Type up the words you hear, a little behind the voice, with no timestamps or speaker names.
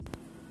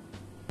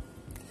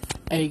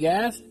Hey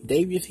guys,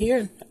 Davius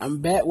here. I'm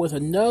back with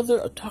another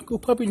Otaku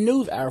Puppy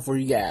News Hour for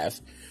you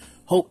guys.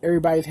 Hope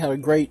everybody's had a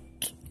great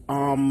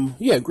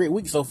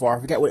week so far. I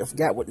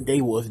forgot what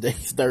day was.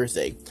 Today's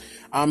Thursday.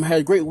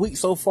 Had a great week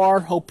so far.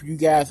 Hope you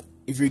guys,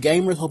 if you're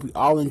gamers, hope you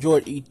all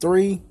enjoyed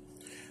E3.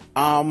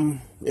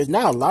 There's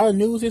not a lot of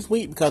news this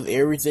week because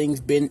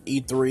everything's been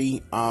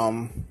E3.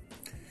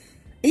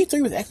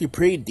 E3 was actually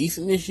pretty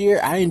decent this year.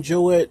 I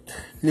enjoyed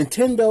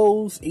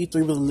Nintendo's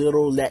E3 was a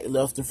little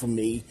lackluster for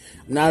me.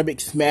 I'm not a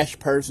big Smash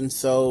person,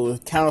 so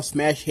kind of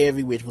Smash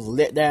heavy, which was a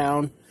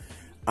letdown.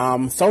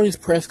 Sony's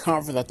press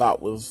conference I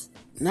thought was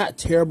not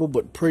terrible,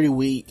 but pretty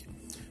weak.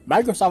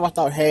 Microsoft I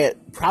thought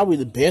had probably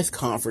the best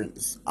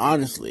conference,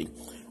 honestly.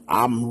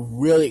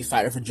 I'm really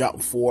excited for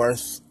Jump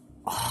Force.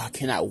 Oh, I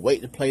cannot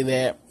wait to play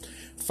that.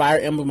 Fire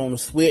Emblem on the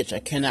Switch, I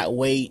cannot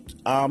wait.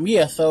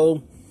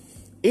 So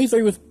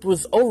E3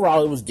 was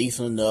overall, it was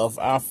decent enough.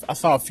 I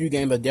saw a few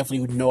games I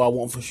definitely know I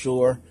want for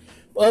sure.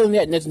 But other than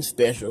that, nothing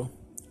special.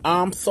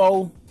 I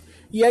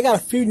got a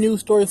few news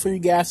stories for you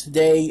guys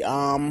today.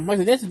 Like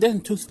I said,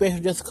 nothing too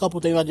special, just a couple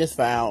things I just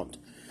found.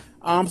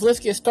 So let's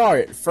get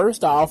started.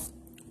 First off,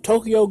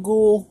 Tokyo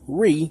Ghoul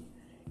Re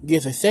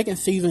gets a second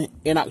season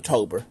in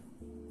October.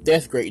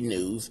 That's great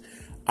news.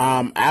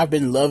 I've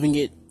been loving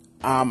it.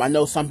 I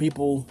know some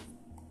people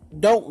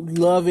don't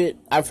love it.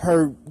 I've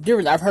heard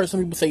some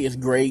people say it's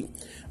great.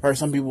 I've heard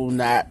some people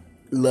not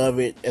love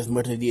it as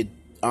much as they did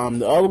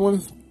the other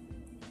ones.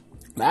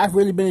 But I've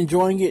really been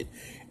enjoying it.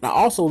 And I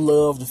also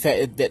love the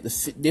fact that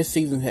this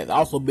season has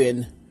also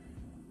been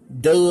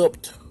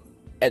dubbed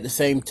at the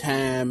same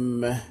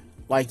time.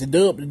 Like the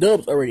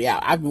dub's already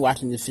out. I've been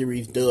watching the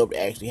series dubbed,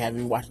 actually. I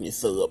haven't been watching it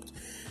subbed.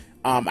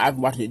 I've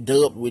been watching it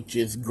dubbed, which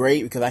is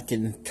great because I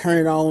can turn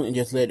it on and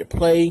just let it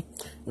play.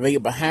 If I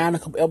get behind a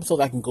couple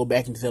episodes, I can go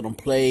back and just let them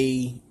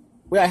play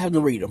without having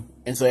to read them.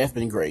 And so that's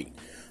been great.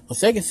 The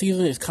second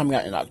season is coming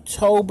out in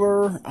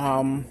October.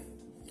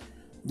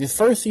 This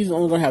first season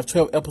only going to have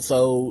 12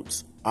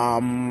 episodes.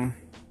 And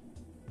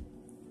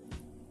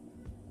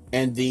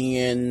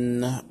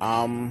then,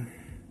 I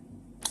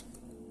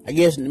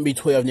guess it'll be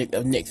 12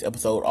 next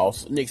episode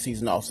also, next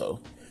season also.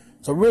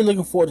 So really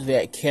looking forward to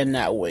that.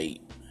 Cannot wait.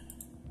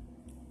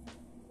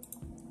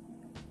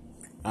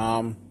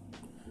 And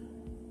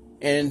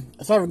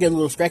sorry for getting a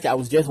little distracted. I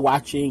was just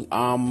watching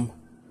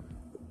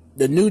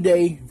the New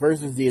Day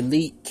versus the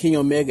Elite, Kenny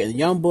Omega and the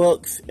Young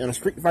Bucks in a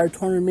Street Fighter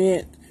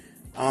tournament.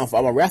 For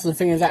all my wrestling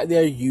fans out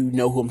there, you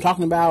know who I'm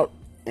talking about,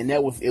 and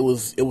it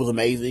was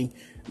amazing.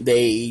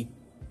 They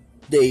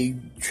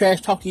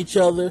trash talked each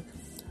other.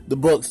 The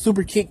Bucks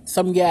super kicked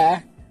some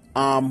guy.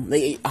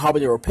 They ate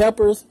habanero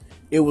peppers.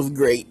 It was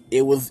great.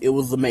 It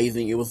was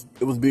amazing. It was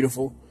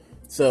beautiful.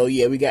 So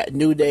yeah, we got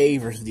New Day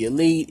versus the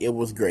Elite. It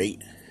was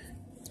great.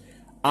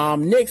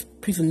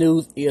 Next piece of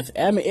news is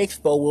Anime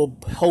Expo will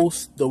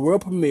host the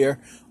world premiere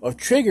of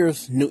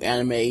Trigger's new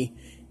anime,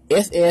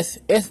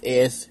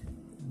 SSSS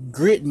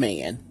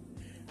Gridman.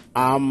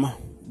 I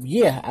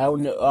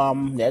don't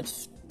know.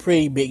 That's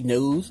pretty big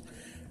news.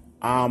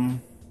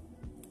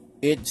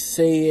 It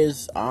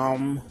says,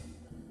 apparently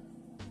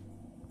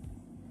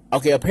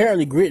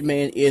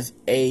Gridman is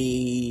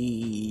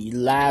a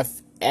live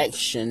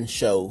action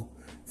show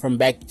from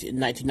back in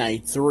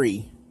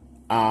 1993.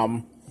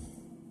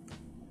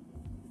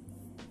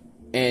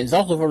 And it's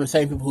also from the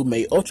same people who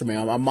made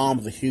Ultraman. My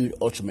mom's a huge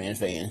Ultraman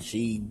fan.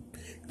 She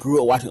grew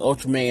up watching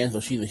Ultraman,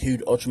 so she's a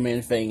huge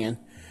Ultraman fan.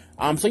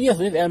 So this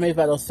anime is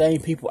by those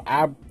same people.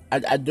 I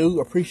do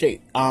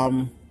appreciate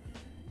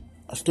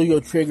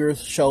Studio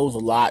Trigger's shows a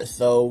lot,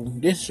 so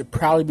this should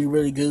probably be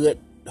really good.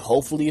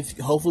 Hopefully it's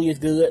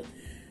good.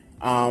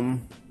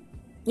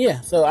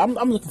 So I'm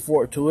looking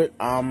forward to it.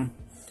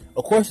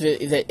 Of course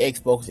it's at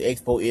Expo, because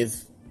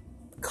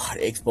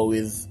Expo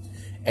is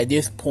at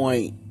this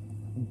point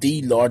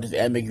the largest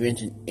anime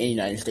convention in the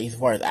United States, as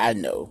far as I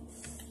know.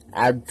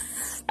 I've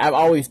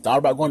always thought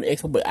about going to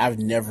Expo, but I've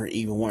never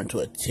even wanted to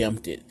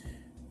attempt it.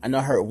 I know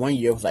I heard one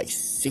year it was like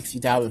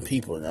 60,000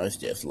 people, and I was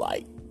just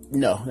like,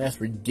 no, that's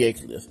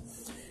ridiculous.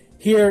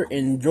 Here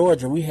in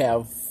Georgia, we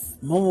have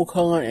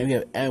MomoCon and we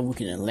have Anime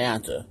Week in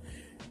Atlanta.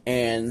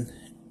 And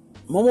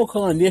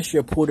MomoCon this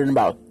year pulled in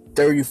about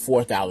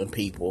 34,000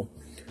 people.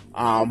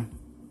 Anime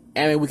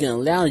Week in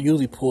Atlanta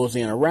usually pulls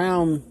in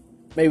around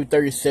maybe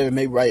 37,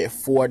 maybe right at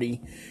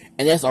 40,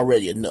 and that's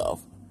already enough.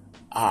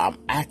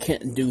 I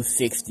can't do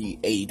 60,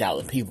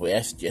 80,000 people.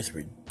 That's just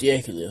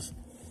ridiculous.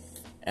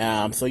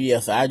 So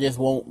I just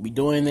won't be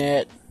doing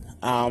that.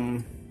 I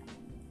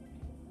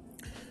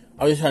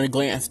was just trying to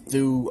glance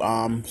through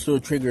Studio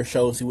Trigger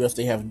shows, see what else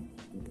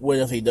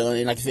they done.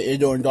 And like I said, they're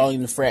doing Darling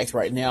in the Franxx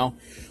right now,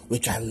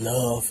 which I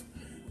love.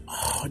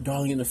 Oh,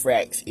 Darling in the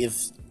Franxx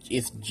is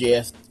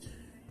just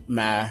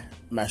my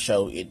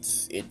show.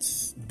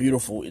 It's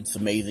beautiful. It's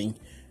amazing.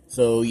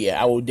 So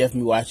I will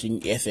definitely be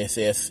watching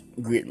SSS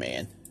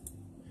Gridman.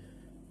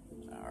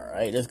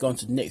 Alright, let's go on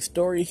to the next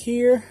story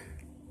here.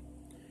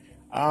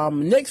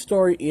 Next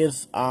story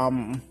is a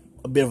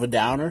bit of a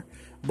downer,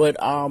 but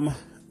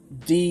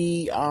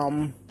the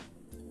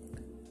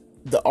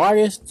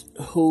artist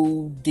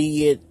who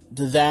did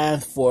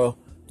designs for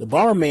the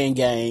Bomberman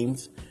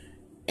games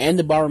and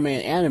the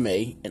Bomberman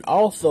anime, and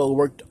also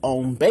worked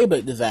on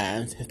Beyblade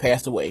designs, has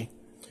passed away.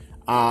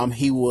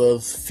 He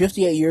was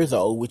 58 years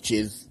old, which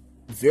is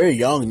very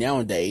young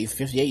nowadays.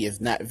 58 is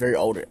not very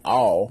old at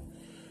all.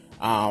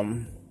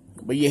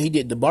 But yeah, he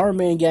did the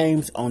Bomberman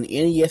games on the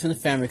NES and the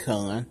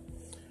Famicom.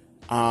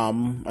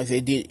 Like I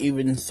said, did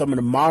even some of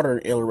the modern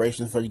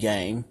iterations for the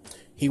game.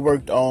 He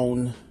worked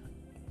on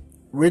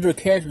original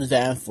character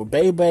designs for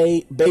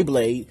Beyblade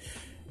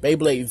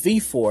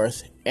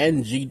V-Force,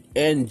 and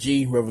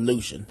G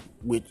Revolution,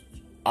 which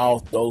all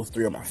those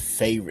three are my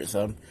favorites.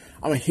 I'm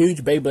a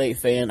huge Beyblade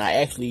fan. I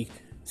actually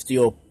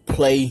still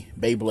play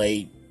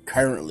Beyblade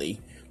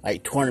currently,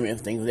 like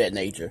tournaments, things of that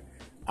nature.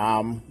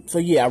 So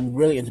yeah, I'm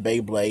really into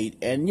Beyblade,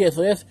 and yeah,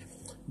 so that's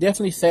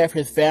definitely sad for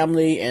his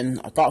family, and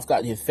our thoughts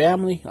got to his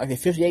family. Like I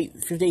said, 58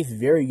 is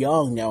very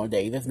young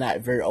nowadays. That's not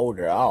very old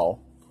at all.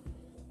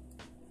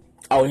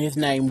 Oh, and his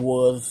name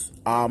was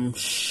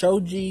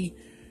Shoji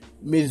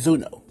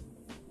Mizuno.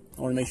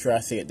 I want to make sure I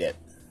said that.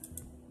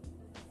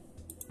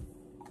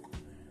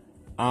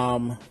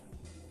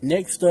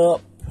 Next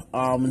up,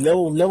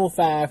 Level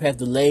 5 has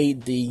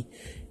delayed the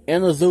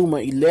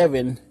Inazuma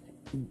 11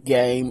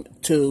 game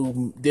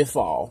to this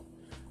fall.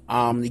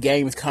 The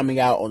game is coming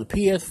out on the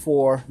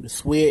PS4, the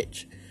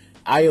Switch,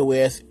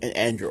 iOS, and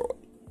Android.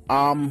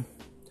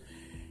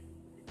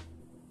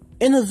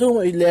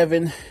 Inazuma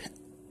 11,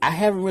 I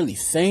haven't really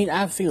seen.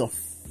 I've seen a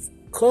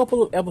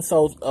couple of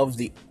episodes of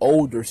the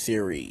older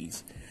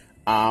series.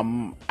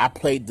 I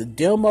played the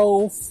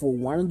demo for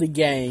one of the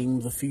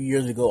games a few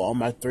years ago on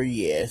my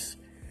 3DS,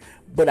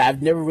 but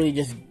I've never really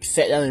just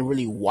sat down and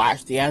really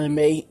watched the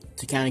anime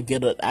to kind of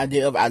get an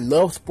idea of. I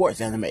love sports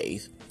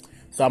animes,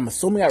 so I'm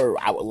assuming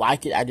I would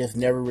like it. I just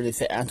never really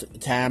sat down and took the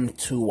time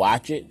to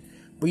watch it.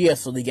 But yeah,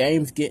 so the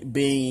game's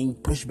being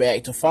pushed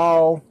back to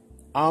fall,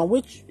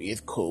 which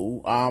is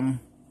cool.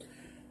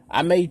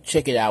 I may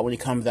check it out when it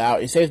comes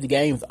out. It says the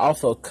game is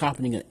also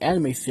accompanying an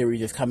anime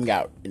series that's coming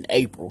out in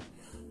April.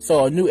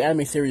 So a new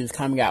anime series is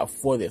coming out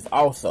for this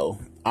also.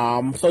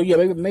 So yeah,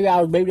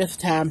 maybe that's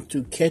the time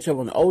to catch up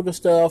on the older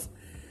stuff,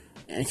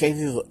 in case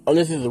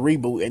this is a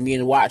reboot, and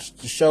then watch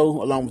the show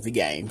along with the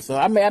game. So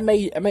I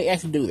may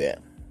actually do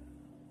that.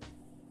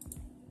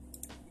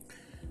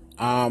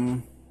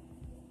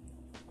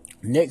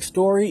 Next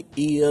story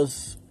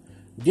is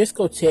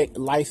Discotek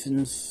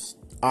licensed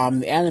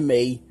the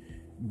anime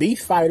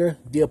Beast Fighter: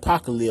 The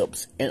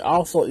Apocalypse, and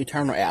also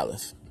Eternal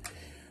Alice.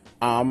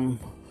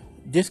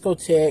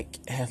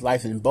 Discotek has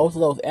licensed both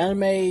of those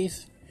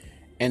animes,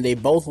 and they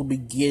both will be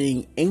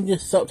getting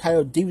English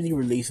subtitled DVD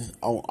releases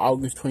on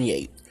August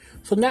 28th.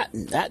 So not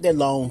that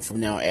long from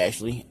now,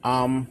 actually.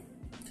 I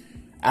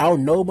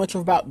don't know much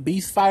about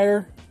Beast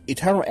Fighter.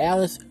 Eternal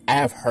Alice, I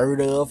have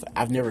heard of.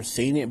 I've never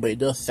seen it, but it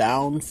does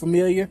sound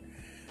familiar.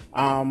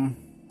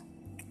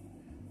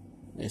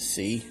 Let's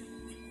see.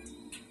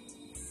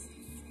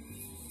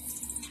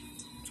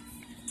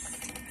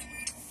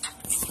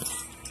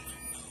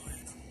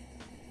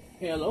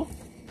 Hello?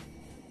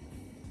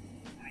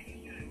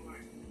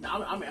 No,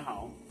 I'm at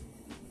home.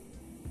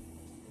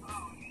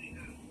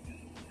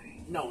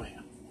 No,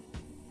 ma'am.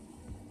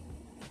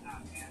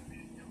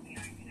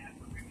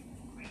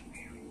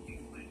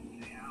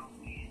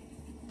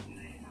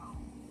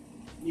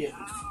 Yeah.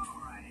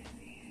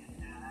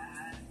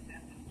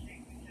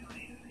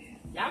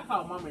 Yeah, I'll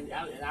call Mama and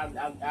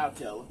I'll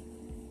tell her.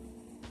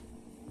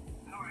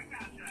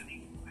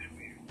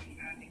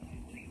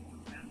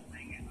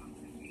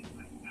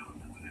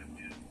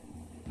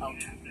 Oh,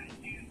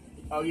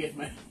 oh yes,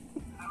 ma'am.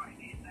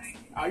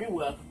 Oh, you're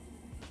welcome.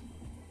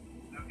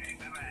 Okay,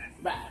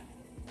 bye-bye.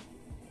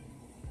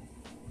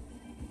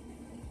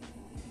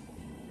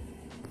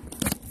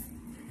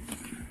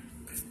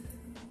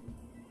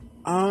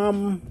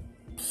 Bye.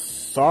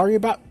 Sorry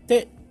about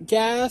that,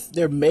 guys.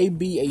 There may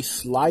be a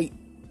slight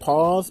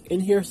pause in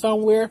here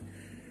somewhere.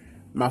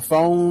 My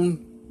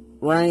phone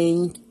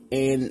rang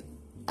and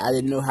I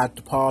didn't know how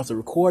to pause the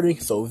recording,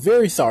 so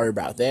very sorry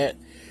about that.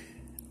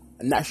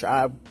 I'm not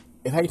sure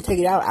if I can take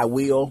it out, I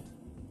will.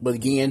 But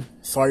again,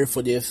 sorry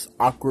for this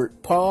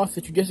awkward pause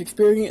that you just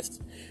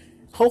experienced.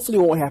 Hopefully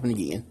it won't happen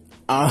again.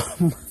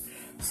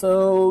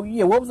 So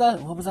yeah, what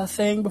was I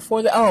saying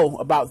before that? Oh,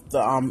 about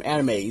the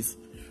animes,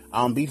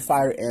 Beast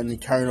Fighter and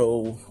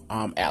Eternal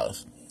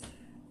Alice.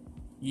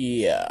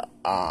 Yeah.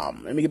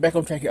 Let me get back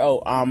on track here.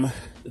 Oh,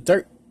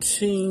 the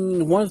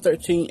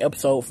 13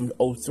 episode from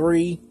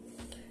 03,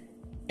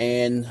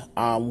 and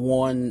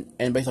one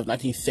and based off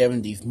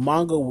 1970s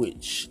manga,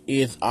 which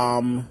is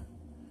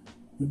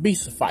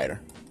Beast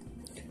Fighter.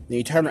 The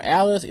Eternal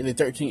Alice is a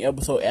 13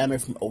 episode anime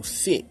from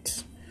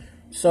 06.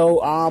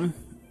 So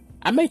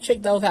I may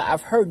check those out.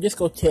 I've heard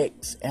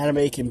Discotek's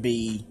anime can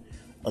be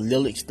a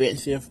little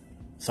expensive,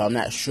 so I'm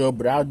not sure,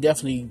 but I'll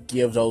definitely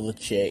give those a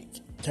check.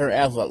 Eternal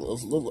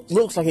Alice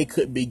looks like it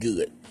could be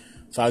good,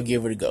 so I'll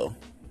give it a go.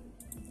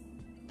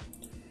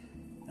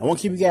 I won't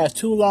keep you guys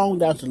too long.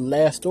 Down to the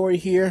last story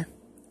here,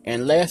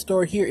 and last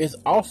story here is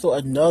also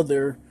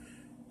another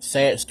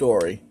sad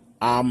story.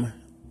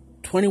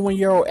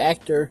 21-year-old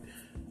actor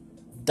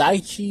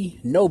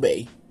Daichi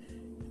Nobe,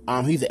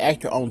 he's an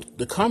actor on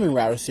the Kamen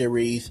Rider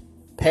series,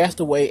 passed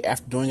away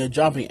after doing a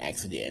jumping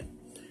accident.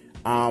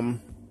 And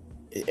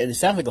it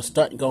sounds like a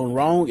stunt going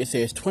wrong. It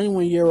says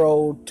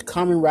 21-year-old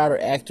Kamen Rider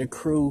actor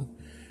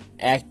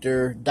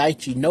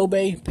Daichi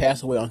Nobe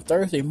passed away on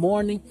Thursday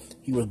morning.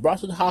 He was brought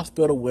to the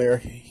hospital where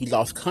he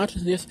lost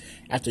consciousness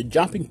after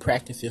jumping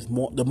practices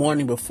the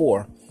morning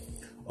before.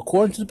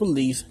 According to the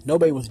police,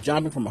 Nobe was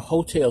jumping from a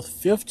hotel's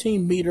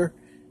 15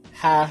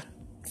 high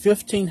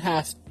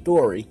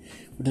story,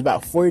 which is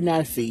about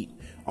 49 feet,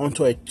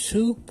 onto a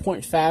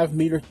 2.5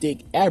 meter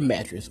thick air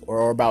mattress,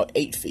 or about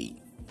 8 feet.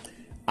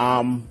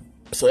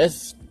 So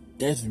that's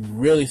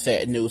really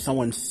sad news.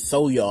 Someone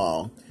so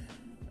young.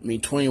 I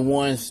mean,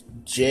 21's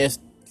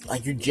just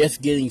like, you're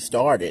just getting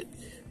started.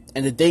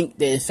 And to think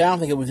that it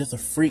sounds like it was just a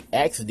freak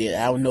accident.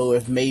 I don't know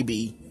if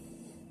maybe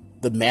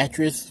the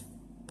mattress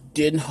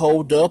didn't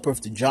hold up, or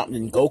if the jump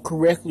didn't go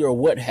correctly, or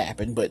what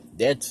happened, but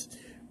that's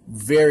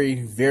very,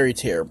 very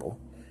terrible.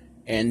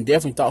 And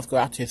definitely thoughts go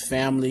out to his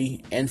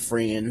family and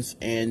friends.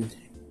 And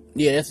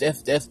yeah,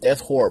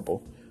 that's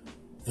horrible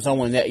for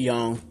someone that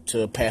young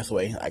to pass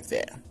away like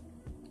that.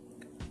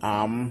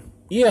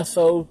 Yeah,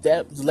 so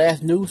that was the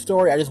last news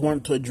story. I just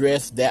wanted to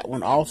address that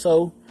one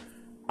also,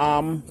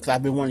 because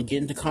I've been wanting to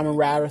get into Kamen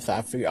Rider, so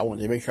I figured I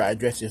wanted to make sure I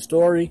address this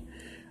story.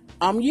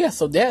 Yeah,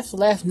 so that's the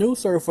last news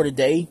story for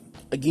today.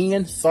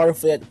 Again, sorry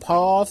for that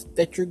pause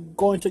that you're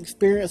going to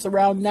experience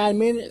around 9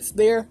 minutes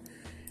there.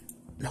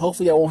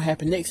 Hopefully that won't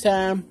happen next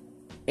time.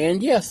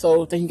 And yeah,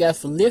 so thank you guys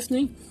for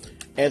listening.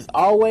 As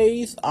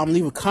always,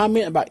 leave a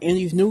comment about any of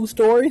these news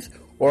stories,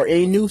 or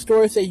any news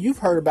stories that you've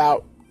heard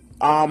about.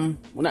 Well,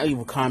 not leave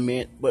a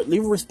comment, but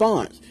leave a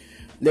response.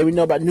 Let me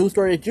know about the news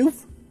story that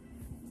you've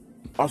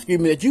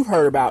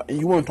heard about and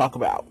you want to talk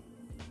about.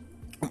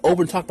 I'm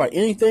open to talk about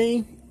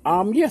anything.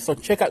 Yeah, so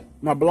check out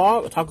my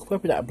blog,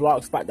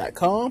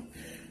 otakupuppy.blogspot.com.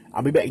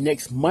 I'll be back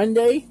next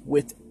Monday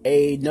with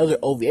another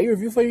OVA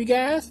review for you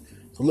guys.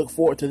 So look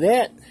forward to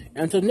that.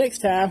 And until next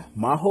time,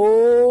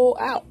 Maho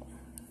out.